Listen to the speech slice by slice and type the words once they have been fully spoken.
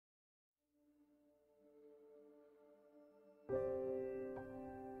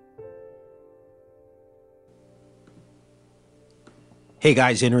Hey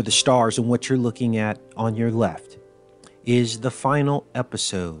guys, enter the stars, and what you're looking at on your left is the final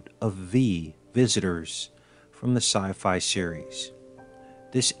episode of V Visitors from the sci-fi series.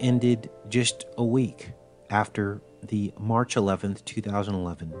 This ended just a week after the March 11th,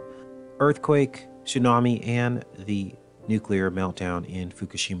 2011 earthquake, tsunami, and the nuclear meltdown in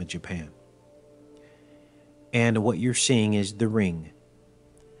Fukushima, Japan. And what you're seeing is the ring.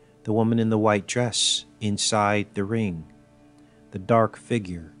 The woman in the white dress inside the ring. The dark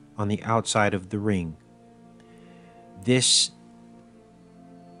figure on the outside of the ring. This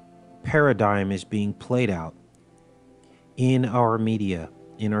paradigm is being played out in our media,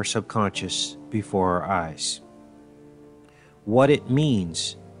 in our subconscious, before our eyes. What it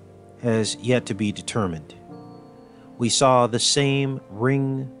means has yet to be determined. We saw the same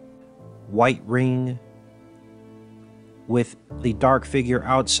ring, white ring, with the dark figure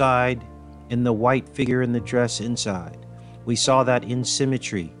outside and the white figure in the dress inside. We saw that in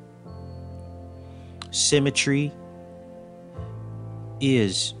Symmetry. Symmetry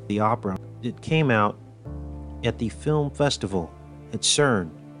is the opera. It came out at the film festival at CERN,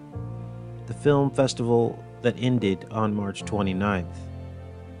 the film festival that ended on March 29th,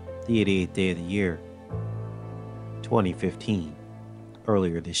 the 88th day of the year, 2015,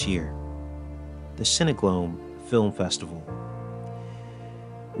 earlier this year, the Cineglome Film Festival.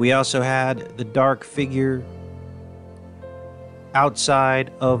 We also had the dark figure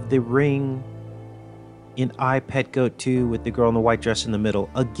outside of the ring in I, Pet Goat 2 with the girl in the white dress in the middle,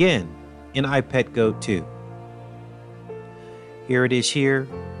 again in I, Pet Goat 2. Here it is here.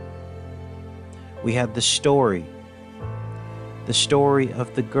 We had the story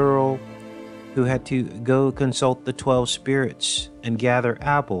of the girl who had to go consult the 12 spirits and gather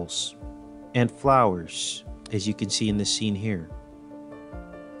apples and flowers, as you can see in the scene here.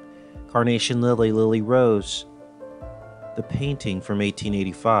 Carnation Lily, Lily Rose, the painting from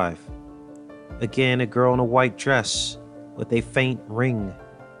 1885. Again, a girl in a white dress with a faint ring,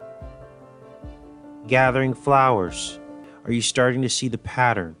 gathering flowers. Are you starting to see the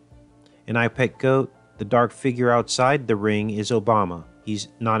pattern? In I, Pet Goat, the dark figure outside the ring is Obama. He's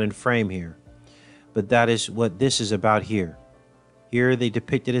not in frame here, but that is what this is about here. Here they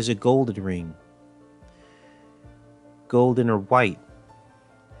depict it as a golden ring, golden or white.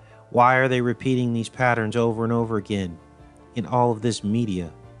 Why are they repeating these patterns over and over again in all of this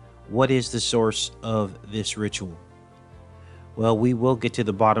media? What is the source of this ritual? Well, we will get to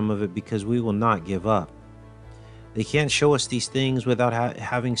the bottom of it, because we will not give up. They can't show us these things without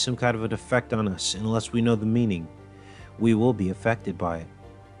having some kind of an effect on us unless we know the meaning. We will be affected by it.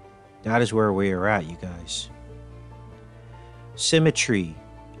 That is where we are at, you guys. Symmetry,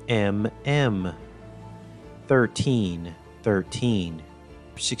 MM, 1313.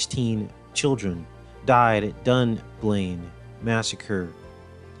 16 children died at Dunblane massacre.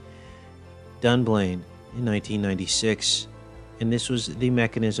 Dunblane in 1996, and this was the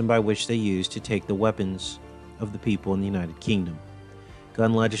mechanism by which they used to take the weapons of the people in the United Kingdom.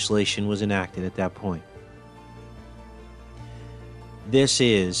 Gun legislation was enacted at that point. This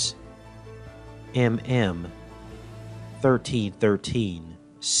is MM 1313,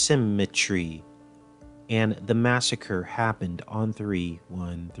 Symmetry, and the massacre happened on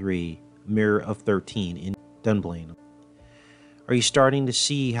 313, Mirror of 13 in Dunblane. Are you starting to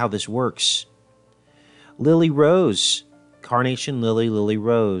see how this works? Lily Rose, Carnation Lily, Lily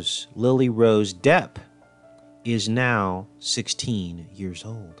Rose. Lily Rose Depp is now 16 years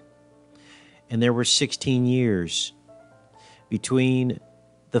old. And there were 16 years between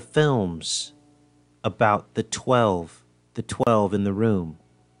the films about the 12 in the room.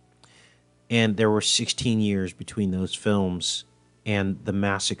 And there were 16 years between those films and the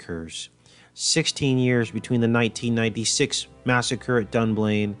massacres. 16 years between the 1996 massacre at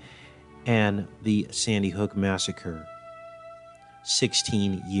Dunblane and the Sandy Hook massacre.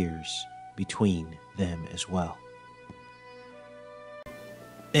 16 years between them as well.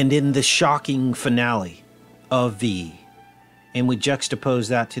 And in the shocking finale of V, and we juxtapose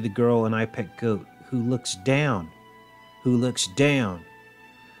that to the girl in I, Pet Goat who looks down.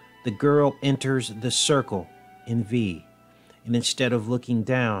 The girl enters the circle in V, and instead of looking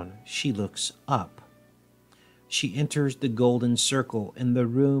down, she looks up. She enters the golden circle, and the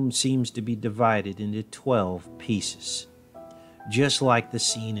room seems to be divided into 12 pieces, just like the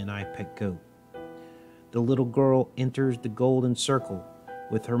scene in I, Pet Goat. The little girl enters the golden circle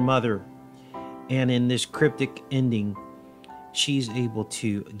with her mother, and in this cryptic ending, she's able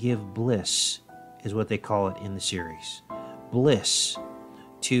to give bliss, is what they call it in the series. Bliss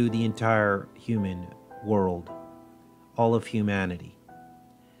to the entire human world, all of humanity.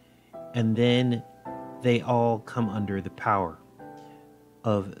 And then they all come under the power.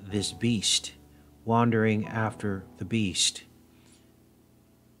 of this beast, wandering after the beast.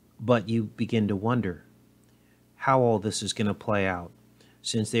 But you begin to wonder how all this is going to play out,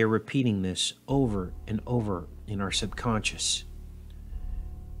 since they are repeating this over and over in our subconscious.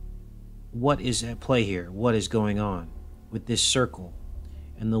 What is at play here? What is going on with this circle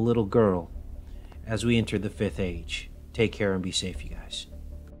and the little girl as we enter the fifth age? Take care and be safe, you guys.